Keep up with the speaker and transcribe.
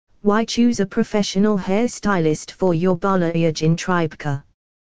Why choose a professional hairstylist for your balayage in Tribka?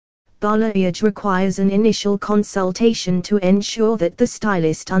 Balayage requires an initial consultation to ensure that the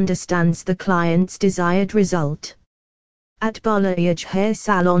stylist understands the client's desired result. At Balayage Hair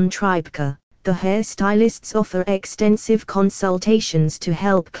Salon Tribka, the hairstylists offer extensive consultations to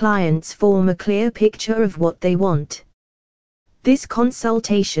help clients form a clear picture of what they want. This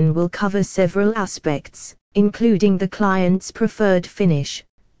consultation will cover several aspects, including the client's preferred finish,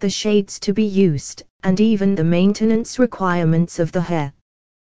 the shades to be used, and even the maintenance requirements of the hair.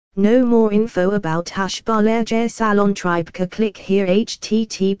 Know more info about Balayage Hair Salon Tribka. Click here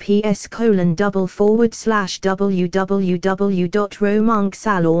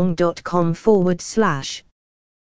https://www.romanksalon.com/.